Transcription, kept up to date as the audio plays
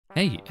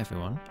Hey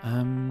everyone,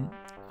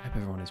 hope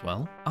everyone is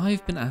well.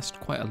 I've been asked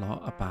quite a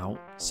lot about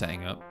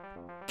setting up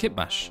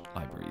kitbash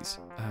libraries.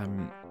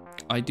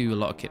 I do a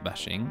lot of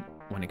kitbashing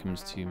when it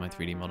comes to my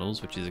 3D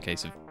models, which is a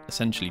case of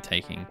essentially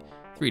taking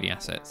 3D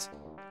assets,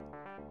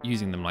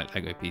 using them like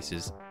Lego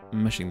pieces,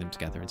 mushing them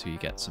together until you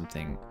get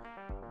something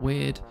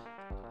weird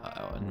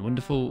and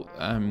wonderful,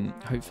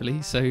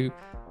 hopefully. So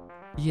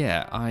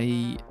yeah,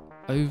 I,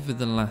 over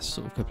the last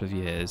sort of couple of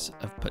years,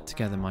 have put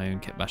together my own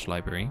kitbash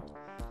library,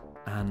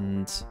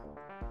 and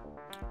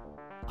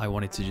I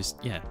wanted to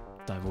just,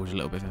 divulge a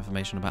little bit of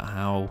information about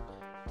how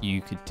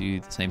you could do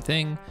the same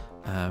thing,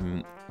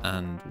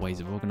 and ways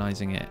of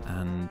organizing it,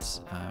 and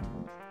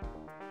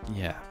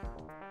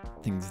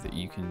things that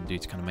you can do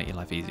to kind of make your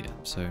life easier.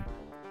 So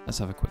let's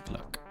have a quick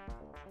look.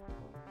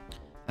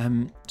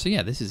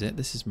 This is it.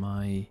 This is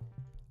my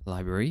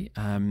library.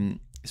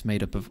 It's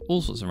made up of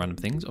all sorts of random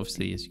things.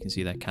 Obviously, as you can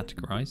see, they're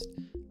categorized,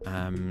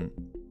 and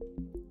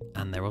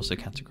they're also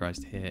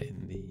categorized here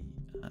in the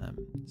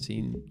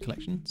scene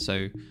collection.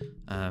 So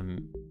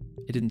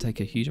it didn't take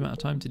a huge amount of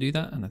time to do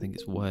that, and I think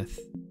it's worth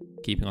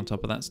keeping on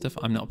top of that stuff.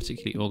 I'm not a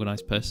particularly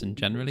organized person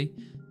generally,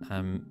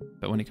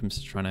 but when it comes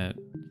to trying to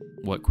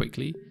work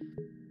quickly,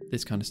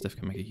 this kind of stuff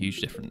can make a huge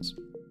difference.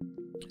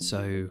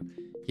 So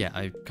yeah,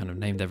 I kind of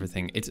named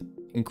everything. It's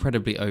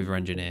incredibly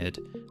over-engineered,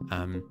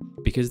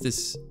 because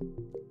this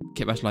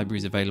kitbash library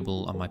is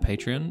available on my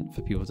Patreon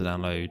for people to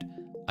download.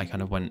 I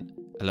kind of went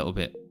a little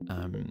bit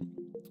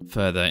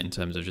further in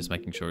terms of just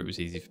making sure it was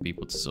easy for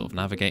people to sort of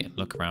navigate and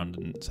look around,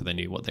 and so they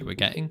knew what they were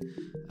getting.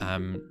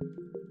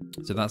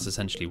 So that's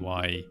essentially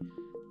why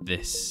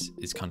this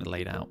is kind of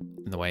laid out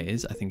in the way it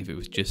is. I think if it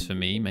was just for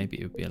me, maybe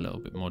it would be a little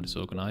bit more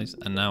disorganized.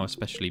 And now,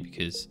 especially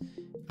because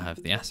I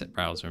have the asset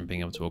browser and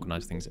being able to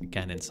organize things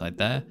again inside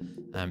there,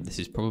 this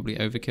is probably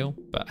overkill,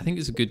 but I think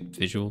it's a good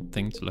visual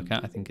thing to look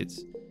at. I think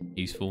it's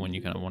useful when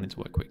you kind of wanting to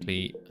work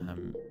quickly,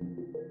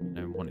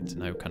 wanting to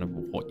know kind of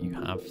what you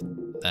have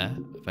there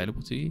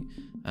available to you.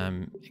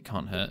 It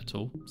can't hurt at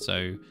all.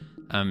 So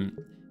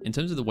in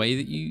terms of the way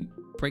that you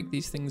break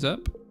these things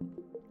up,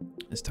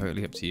 it's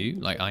totally up to you.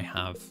 Like, I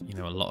have,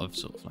 a lot of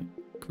sort of like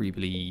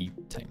greebly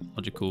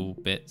technological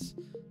bits,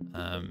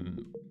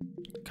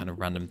 kind of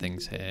random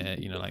things here,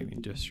 like the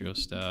industrial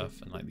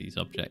stuff and like these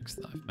objects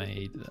that I've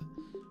made, that,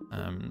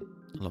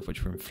 a lot of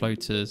which were in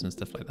floaters and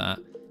stuff like that.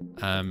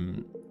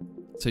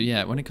 So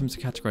yeah, when it comes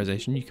to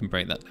categorization, you can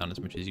break that down as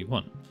much as you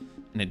want,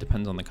 and it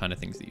depends on the kind of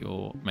things that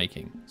you're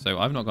making. So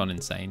I've not gone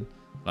insane.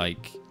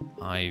 Like,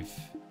 I've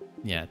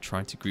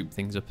tried to group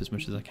things up as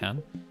much as I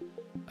can.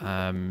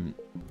 And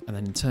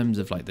then in terms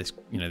of like this,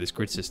 this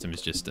grid system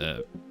is just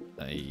a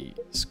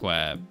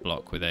square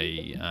block with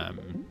a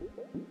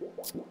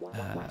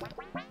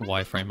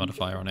wireframe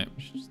modifier on it,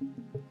 which is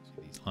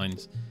these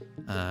lines.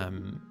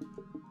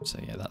 So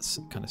yeah, that's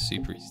kind of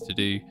super easy to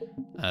do.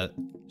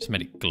 Just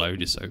made it glow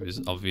just so it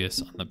was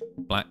obvious on the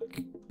black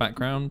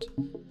background.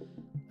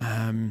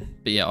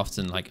 But yeah,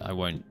 often like I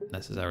won't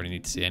necessarily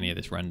need to see any of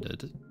this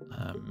rendered,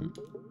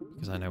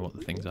 because I know what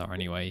the things are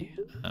anyway.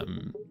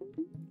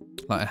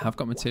 Like, I have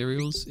got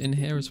materials in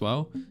here as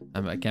well.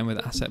 Again, with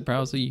Asset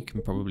Browser, you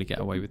can probably get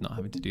away with not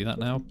having to do that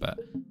now. But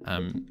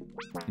in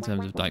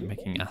terms of like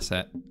making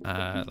asset,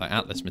 like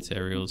Atlas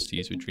materials to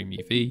use with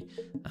DreamUV,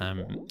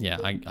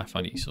 I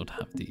find it useful to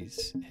have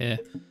these here.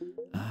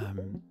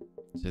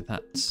 So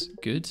that's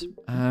good.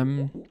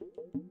 So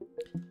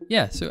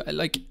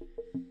like,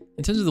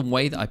 in terms of the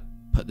way that I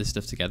put this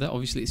stuff together,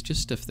 obviously it's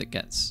just stuff that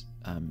gets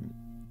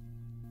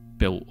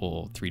built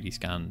or 3D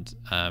scanned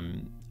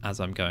as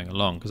I'm going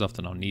along, because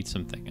often I'll need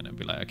something and it'll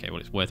be like, okay,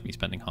 well, it's worth me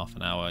spending half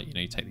an hour. You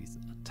take these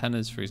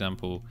antennas, for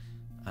example.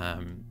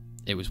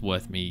 It was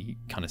worth me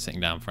kind of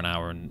sitting down for an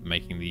hour and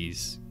making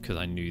these because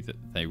I knew that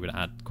they would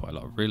add quite a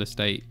lot of real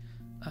estate.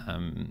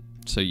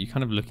 So you're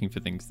kind of looking for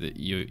things that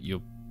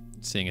you're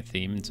seeing a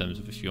theme in terms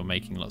of, if you're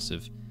making lots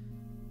of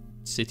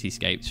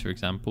cityscapes, for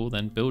example,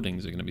 then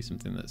buildings are going to be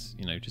something that's,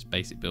 just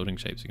basic building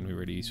shapes are going to be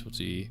really useful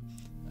to you.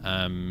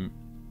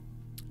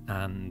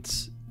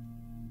 And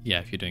yeah,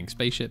 if you're doing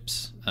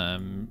spaceships,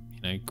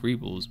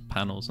 greebles,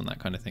 panels and that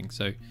kind of thing.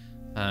 So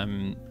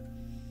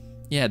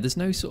there's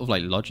no sort of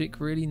like logic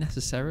really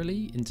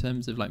necessarily in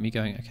terms of like me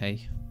going,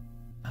 okay,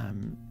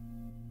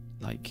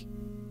 like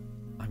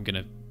I'm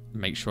gonna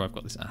make sure I've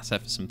got this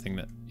asset for something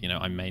that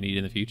I may need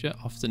in the future.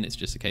 Often it's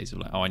just a case of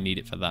like, oh, I need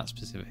it for that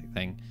specific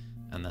thing,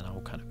 and then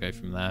I'll kind of go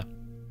from there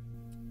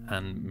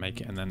and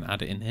make it and then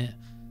add it in here.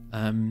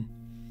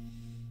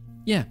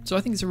 So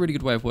I think it's a really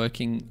good way of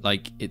working.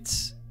 Like,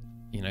 it's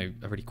a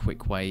really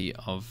quick way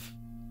of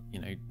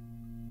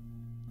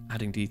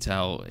adding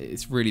detail.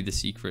 It's really the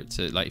secret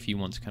to, like, if you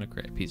want to kind of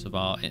create a piece of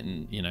art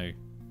in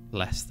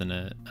less than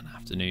an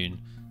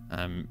afternoon,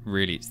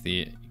 really it's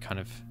the kind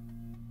of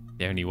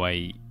the only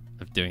way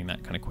of doing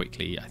that kind of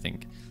quickly, I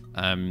think.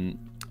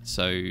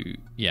 So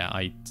yeah,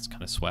 I just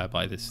kind of swear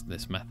by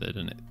this method,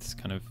 and it's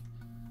kind of,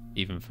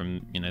 even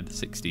from the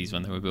 60s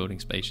when they were building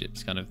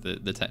spaceships, kind of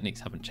the techniques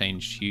haven't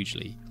changed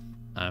hugely.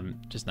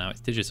 Just now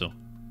it's digital.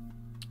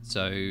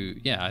 So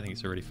yeah, I think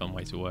it's a really fun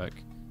way to work.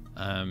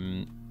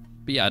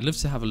 But yeah, I'd love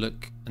to have a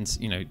look and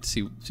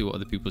see what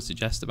other people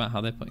suggest about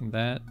how they're putting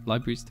their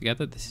libraries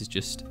together. This is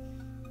just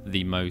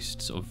the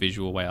most sort of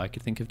visual way I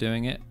could think of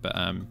doing it, but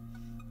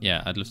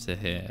yeah, I'd love to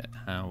hear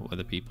how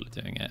other people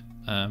are doing it.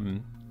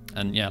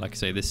 And yeah, like I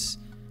say, this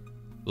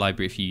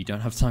library, if you don't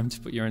have time to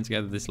put your own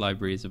together, this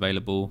library is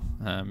available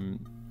on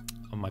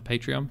my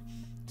Patreon.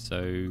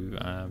 So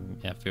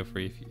yeah, feel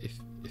free if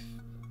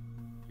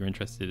you're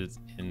interested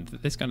in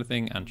this kind of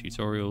thing and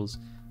tutorials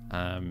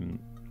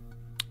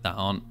that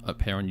aren't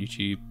up here on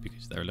YouTube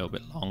because they're a little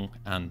bit long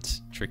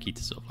and tricky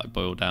to sort of like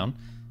boil down,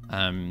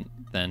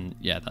 then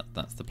yeah,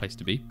 that's the place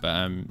to be.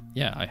 But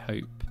yeah, I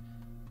hope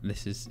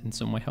this is in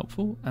some way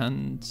helpful,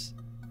 and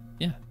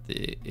yeah,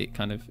 it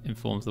kind of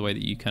informs the way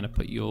that you kind of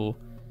put your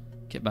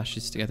kit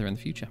bashes together in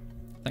the future.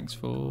 Thanks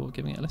for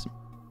giving it a listen.